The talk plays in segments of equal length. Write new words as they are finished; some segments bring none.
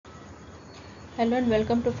Hello and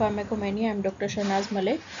welcome to Pharmacomania. I am Dr. Shanaz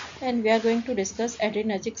Malik and we are going to discuss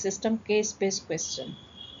adrenergic system case-based question.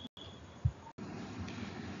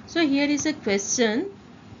 So here is a question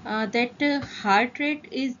that heart rate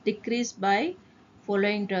is decreased by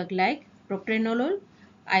following drug like propranolol,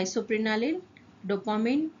 isoprenaline,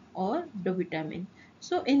 dopamine or dobutamine.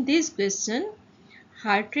 So in this question,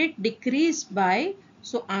 heart rate decreased by,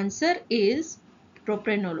 so answer is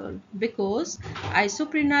propranolol, because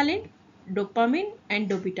isoprenaline, dopamine and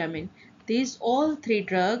dobutamine, these all three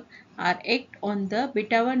drugs are act on the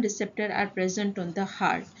beta 1 receptor are present on the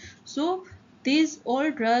heart. So these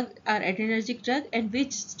all drugs are adrenergic drug and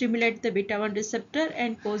which stimulate the beta 1 receptor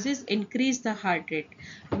and causes increase the heart rate.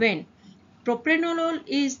 When propranolol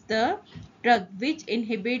is the drug which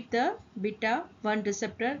inhibit the beta 1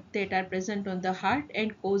 receptor that are present on the heart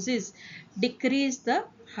and causes decrease the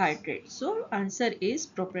heart rate. So answer is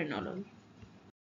propranolol.